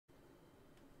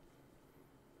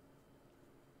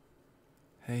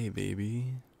Hey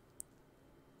baby,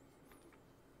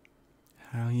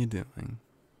 how you doing?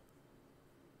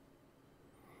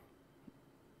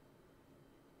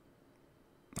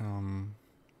 Um,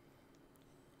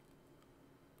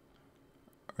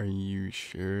 are you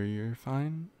sure you're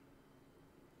fine?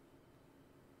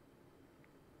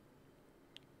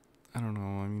 I don't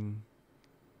know,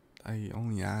 I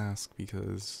only ask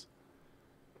because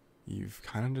you've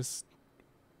kind of just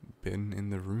been in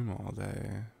the room all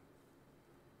day.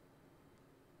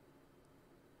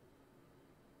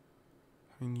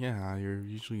 Yeah, you're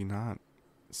usually not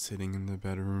sitting in the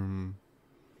bedroom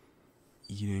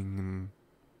eating and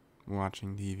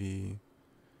watching TV.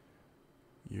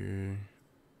 You're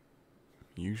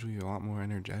usually a lot more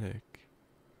energetic.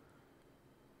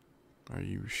 Are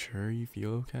you sure you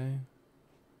feel okay?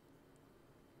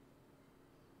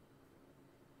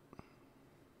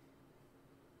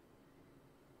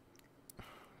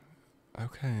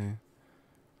 Okay,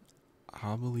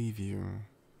 I'll believe you.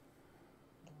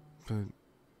 But,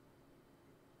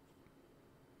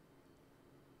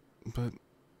 but,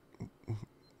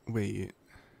 wait,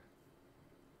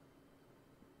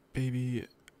 baby,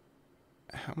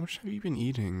 how much have you been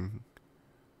eating?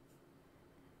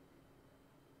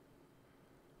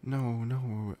 No,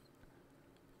 no,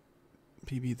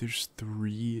 baby, there's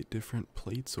three different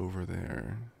plates over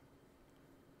there,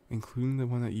 including the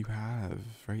one that you have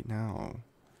right now.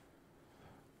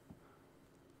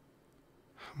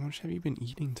 How much have you been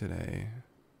eating today?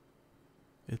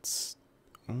 It's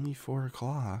only 4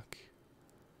 o'clock,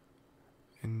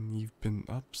 and you've been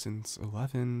up since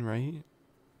 11, right?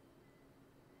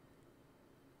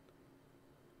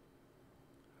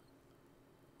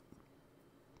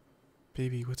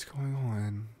 Baby, what's going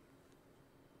on?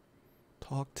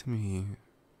 Talk to me.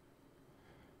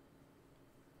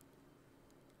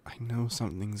 I know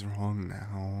something's wrong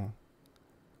now.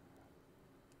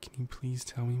 Can you please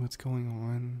tell me what's going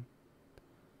on?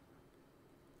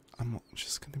 I'm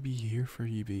just gonna be here for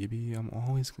you, baby. I'm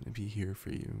always gonna be here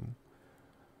for you.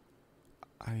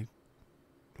 I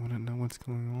wanna know what's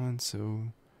going on so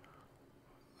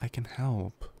I can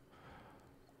help.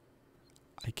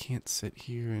 I can't sit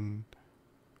here and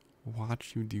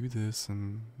watch you do this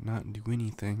and not do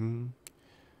anything.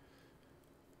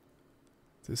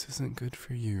 This isn't good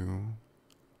for you.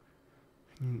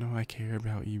 You know I care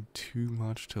about you too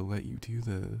much to let you do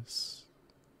this.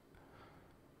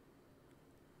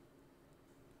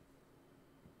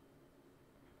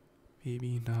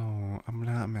 Baby, no, I'm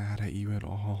not mad at you at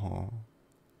all.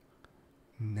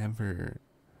 Never.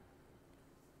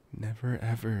 Never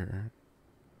ever.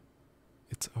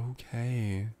 It's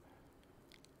okay.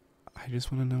 I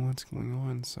just want to know what's going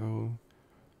on so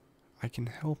I can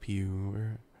help you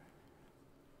or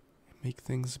make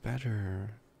things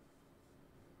better.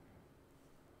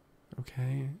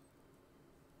 Okay?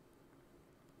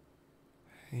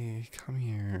 Hey, come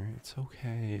here. It's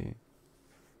okay.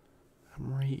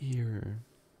 I'm right here.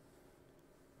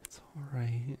 It's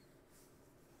alright.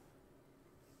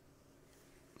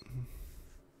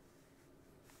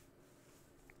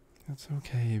 It's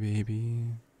okay, baby.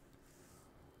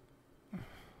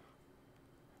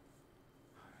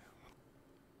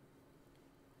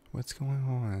 What's going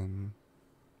on?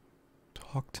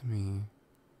 Talk to me.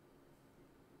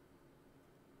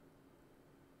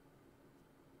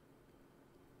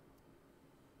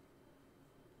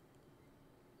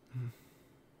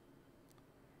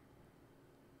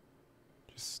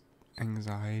 Just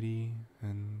anxiety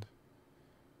and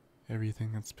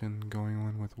everything that's been going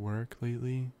on with work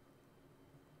lately.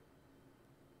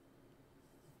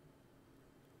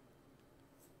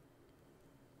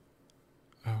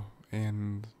 Oh,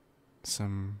 and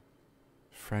some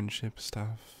friendship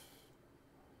stuff.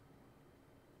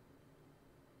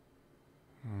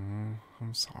 Oh,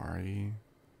 I'm sorry.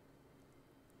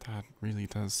 That really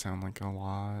does sound like a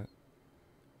lot.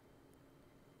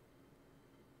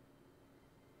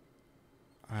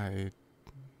 I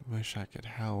wish I could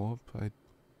help, but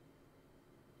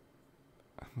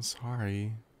I'm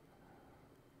sorry.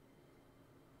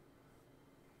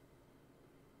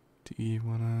 Do you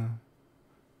wanna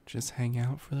just hang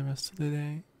out for the rest of the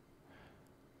day?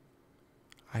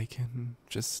 I can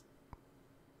just,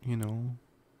 you know,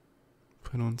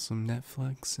 put on some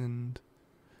Netflix and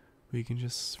we can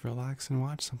just relax and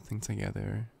watch something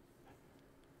together.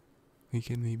 We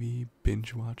can maybe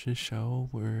binge watch a show,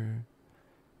 or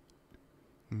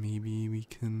maybe we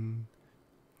can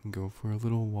go for a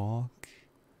little walk.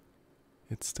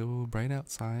 It's still bright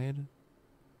outside.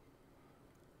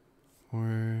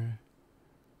 Or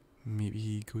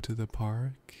maybe go to the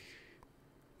park.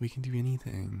 We can do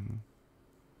anything.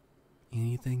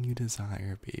 Anything you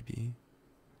desire, baby.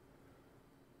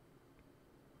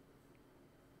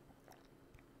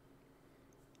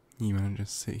 You wanna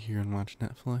just sit here and watch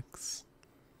Netflix?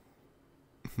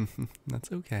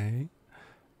 That's okay.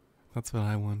 That's what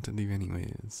I want to do,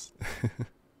 anyways.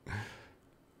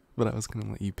 But I was gonna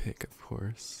let you pick, of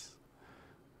course.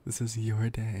 This is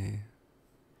your day.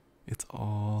 It's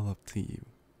all up to you.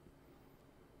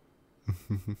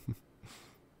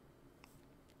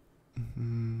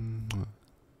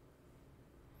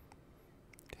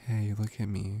 Hey, look at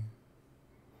me.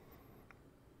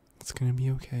 It's gonna be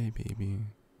okay, baby.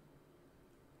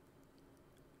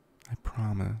 I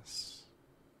promise.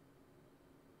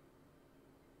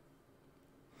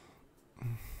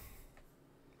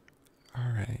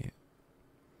 Alright.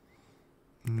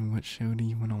 What show do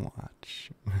you want to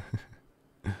watch?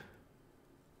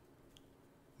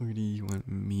 Or do you want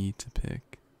me to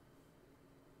pick?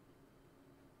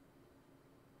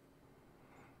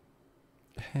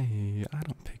 Hey, I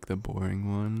don't pick the boring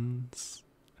ones.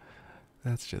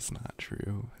 That's just not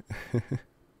true.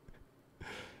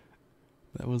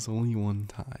 That was only one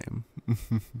time.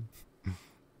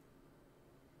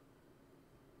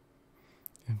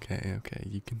 Okay,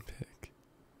 you can pick.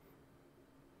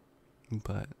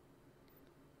 But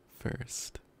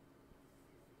first.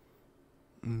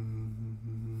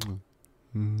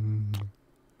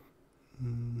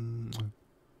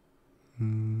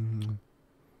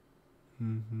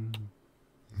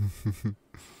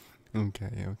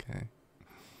 Okay.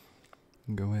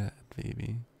 Go ahead,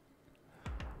 baby.